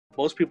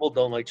Most people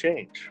don't like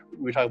change.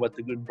 We talk about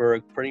the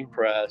Gutenberg printing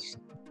press.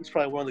 It's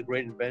probably one of the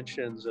great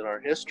inventions in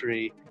our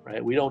history,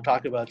 right? We don't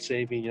talk about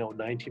saving,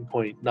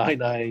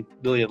 19.99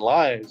 billion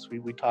lives.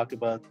 We talk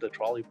about the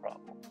trolley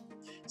problem.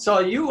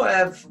 So you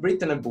have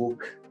written a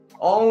book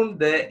on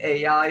the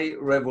AI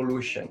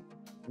revolution.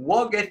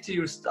 What gets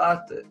you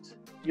started?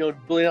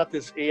 Building out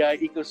this AI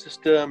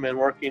ecosystem and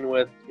working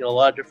with, a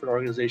lot of different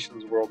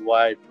organizations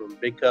worldwide, from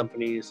big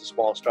companies to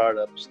small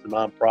startups to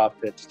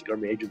nonprofits to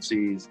government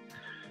agencies.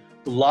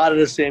 A lot of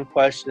the same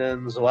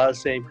questions, a lot of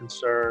the same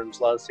concerns,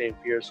 a lot of the same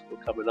fears were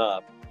coming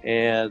up.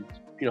 And,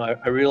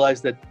 I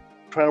realized that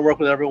trying to work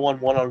with everyone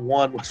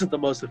one-on-one wasn't the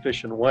most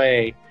efficient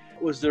way.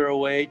 Was there a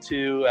way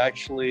to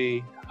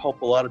actually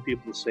help a lot of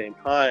people at the same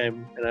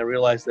time? And I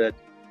realized that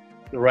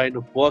writing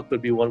a book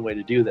would be one way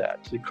to do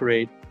that, to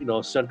create,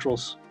 a central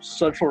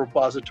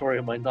repository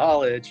of my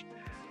knowledge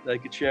that I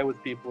could share with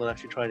people and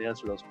actually try and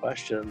answer those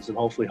questions and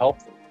hopefully help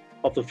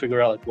them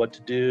figure out what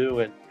to do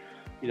and,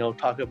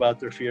 talk about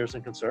their fears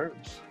and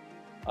concerns.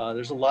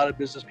 There's a lot of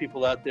business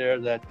people out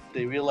there that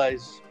they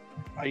realize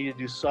I need to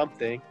do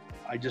something.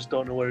 I just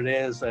don't know what it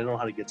is. I don't know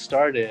how to get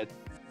started.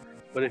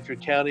 But if you're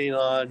counting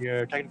on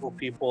your technical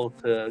people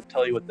to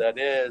tell you what that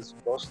is,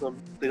 most of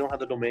them, they don't have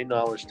the domain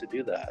knowledge to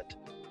do that.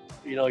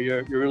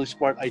 Your really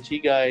smart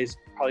IT guys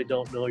probably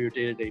don't know your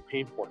day-to-day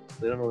pain points.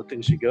 They don't know the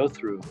things you go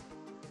through.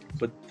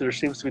 But there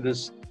seems to be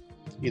this,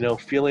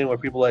 feeling where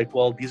people are like,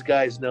 well, these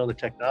guys know the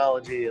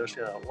technology, they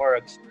understand how it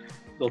works.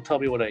 They'll tell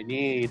me what I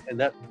need, and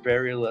that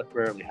very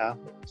rarely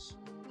happens.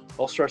 It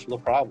all starts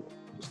with a problem.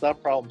 It's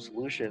not problem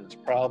solution, it's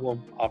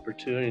problem,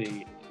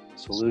 opportunity,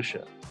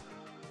 solution.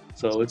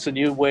 So it's a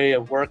new way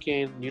of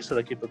working, new set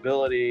of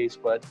capabilities,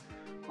 but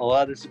a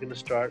lot of this is going to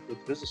start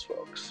with business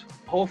folks.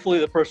 Hopefully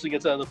the person who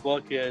gets out of the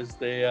book is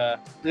they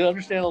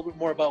understand a little bit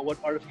more about what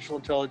artificial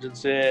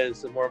intelligence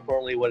is, and more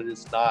importantly, what it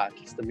is not.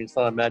 It's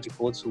not a magic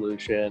bullet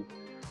solution,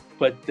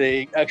 but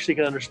they actually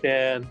can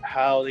understand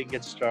how they can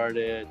get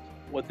started,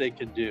 what they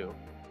can do.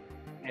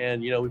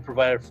 And, we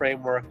provide a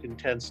framework in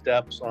 10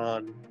 steps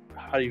on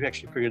how you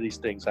actually figure these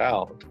things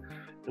out.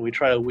 And we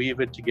try to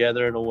weave it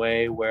together in a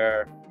way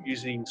where,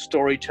 using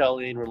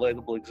storytelling,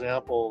 relatable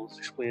examples,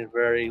 explaining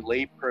very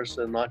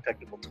layperson,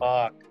 non-technical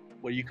talk,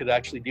 what you could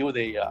actually do with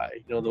AI.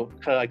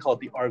 I call it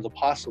the art of the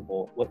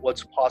possible.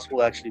 What's possible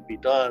to actually be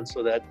done,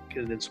 so that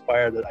can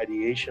inspire that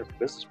ideation for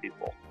business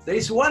people. There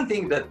is one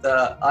thing that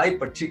I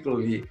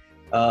particularly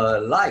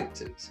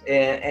liked,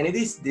 and it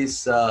is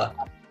this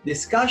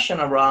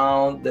discussion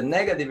around the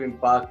negative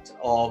impact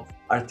of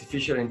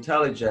artificial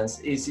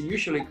intelligence is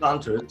usually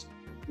countered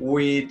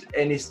with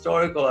an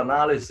historical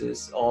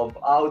analysis of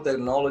how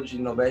technology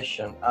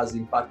innovation has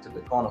impacted the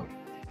economy.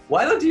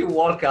 Why don't you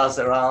walk us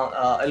around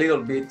a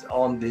little bit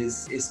on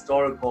this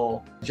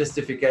historical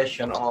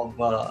justification of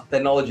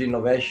technology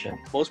innovation?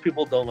 Most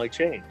people don't like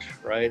change,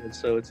 right? And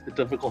so it's a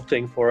difficult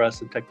thing for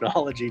us, and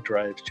technology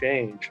drives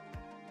change.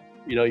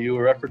 You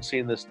were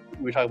referencing this,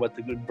 we were talking about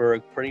the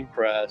Gutenberg printing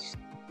press.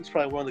 It's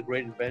probably one of the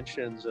great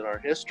inventions in our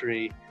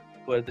history.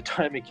 But at the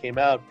time it came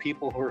out,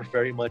 people were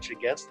very much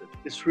against it.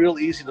 It's real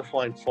easy to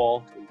find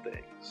fault in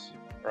things,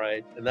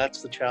 right? And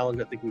that's the challenge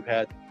I think we've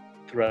had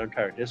throughout our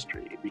entire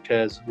history,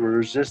 because we're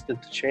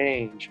resistant to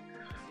change.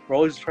 We're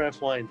always trying to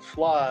find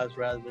flaws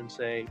rather than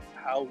say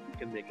how we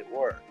can make it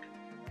work.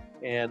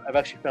 And I've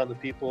actually found the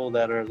people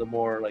that are the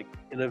more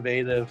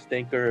innovative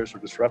thinkers or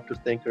disruptive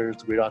thinkers,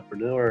 the great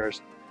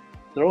entrepreneurs,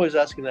 they're always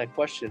asking that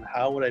question,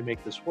 how would I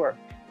make this work?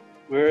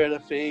 We're at a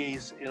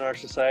phase in our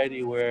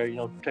society where,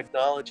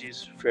 technology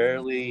is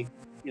fairly,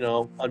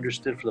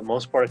 understood for the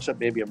most part, except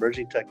maybe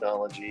emerging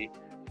technology.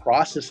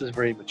 Process is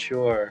very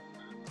mature.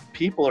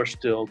 People are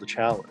still the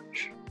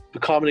challenge. The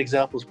common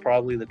example is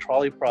probably the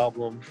trolley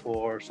problem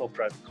for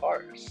self-driving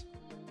cars,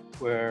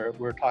 where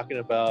we're talking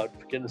about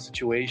getting a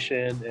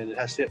situation and it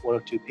has to hit one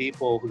of two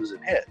people. Who does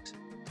it hit?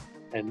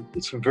 And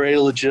it's a very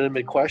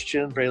legitimate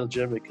question, very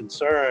legitimate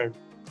concern,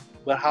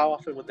 but how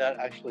often would that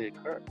actually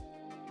occur?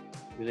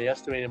 They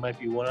estimate it might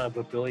be 1 out of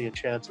a billion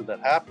chance of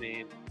that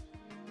happening.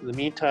 In the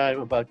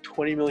meantime, about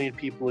 20 million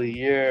people a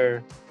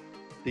year,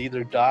 they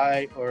either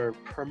die or are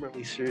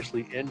permanently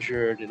seriously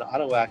injured in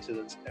auto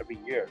accidents every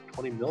year,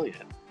 20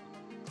 million.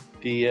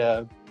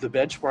 The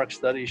benchmark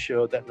study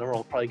showed that number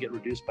will probably get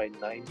reduced by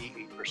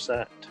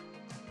 98%,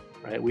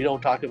 right? We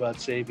don't talk about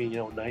saving,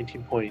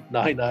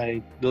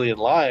 19.99 billion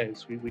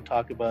lives. We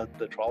talk about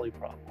the trolley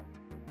problem.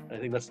 I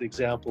think that's the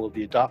example of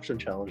the adoption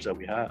challenge that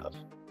we have.